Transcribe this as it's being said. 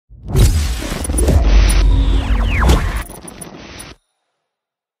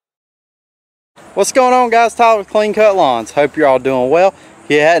What's going on, guys? Tyler with Clean Cut Lawns. Hope you're all doing well. If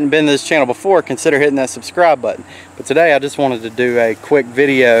you hadn't been to this channel before, consider hitting that subscribe button. But today I just wanted to do a quick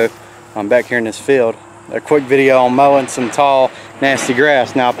video. I'm back here in this field. A quick video on mowing some tall, nasty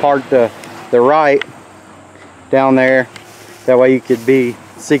grass. Now I parked the Wright down there. That way you could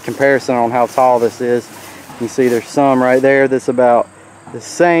see comparison on how tall this is. You can see there's some right there that's about the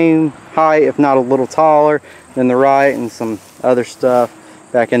same height, if not a little taller than the Wright, and some other stuff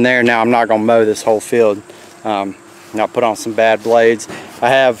back in there. Now I'm not gonna mow this whole field. I'll put on some bad blades. I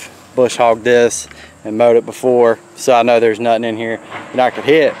have bush hogged this and mowed it before, so I know there's nothing in here that I could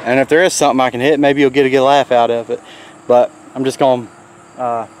hit. And if there is something I can hit, maybe you'll get a good laugh out of it. But I'm just gonna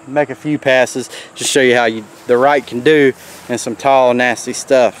make a few passes to show you how the Wright can do in some tall, nasty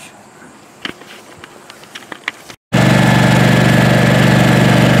stuff.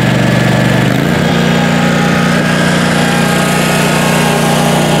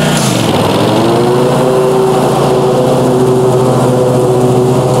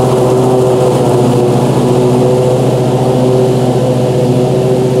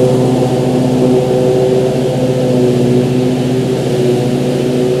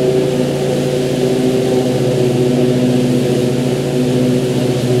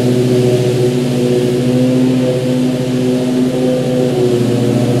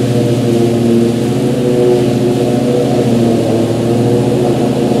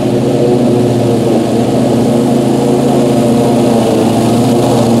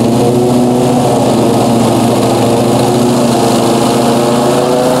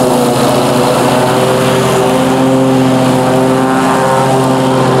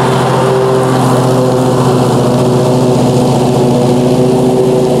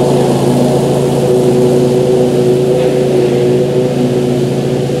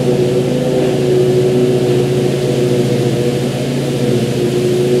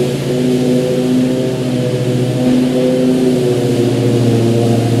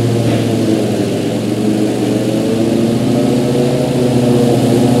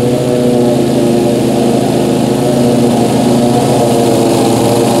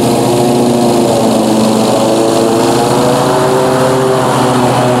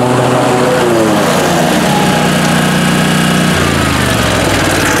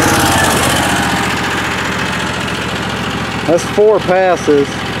 That's 4 passes.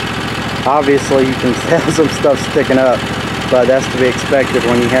 Obviously you can tell some stuff sticking up, but that's to be expected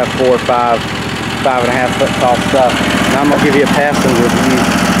when you have 4 or 5, 5.5 foot tall stuff. Now I'm gonna give you a passing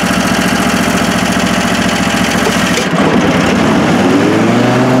review.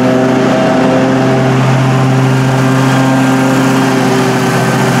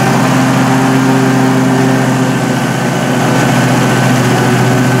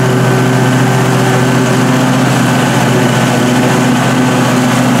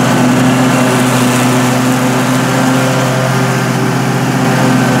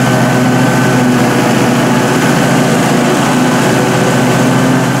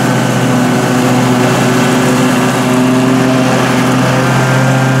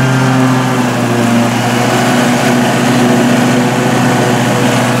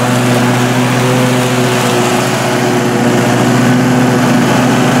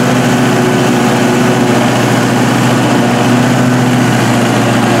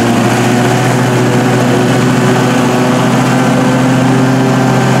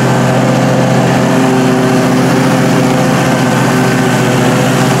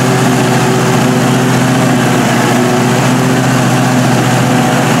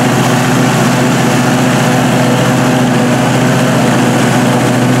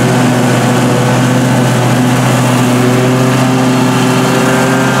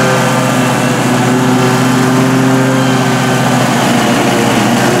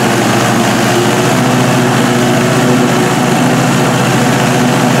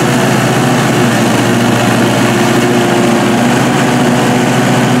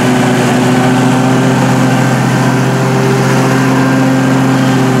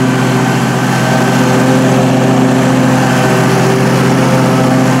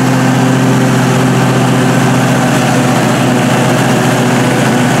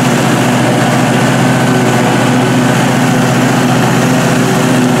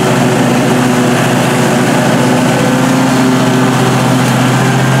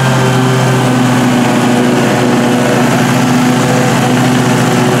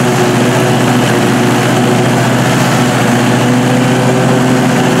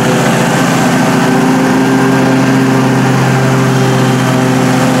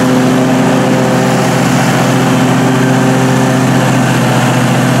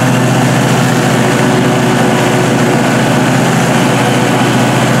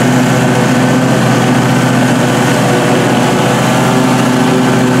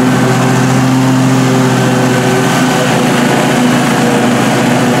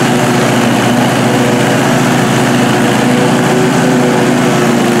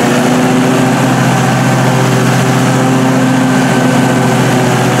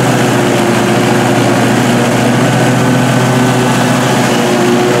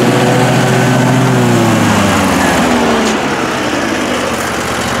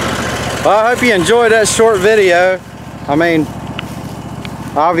 Well, I hope you enjoyed that short video. I mean,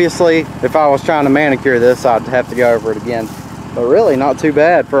 obviously, if I was trying to manicure this, I'd have to go over it again. But really, not too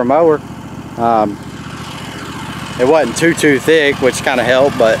bad for a mower. It wasn't too thick, which kind of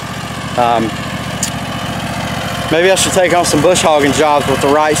helped, but maybe I should take on some bush hogging jobs with the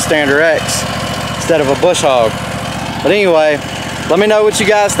Wright Standard X instead of a bush hog. But anyway, let me know what you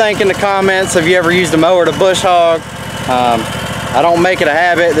guys think in the comments. Have you ever used a mower to bush hog? I don't make it a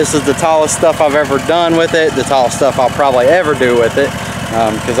habit. This is the tallest stuff I've ever done with it, the tallest stuff I'll probably ever do with it,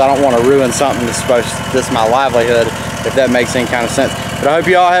 because I don't want to ruin something that's this is my livelihood, if that makes any kind of sense. But I hope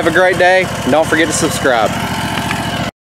you all have a great day, and don't forget to subscribe.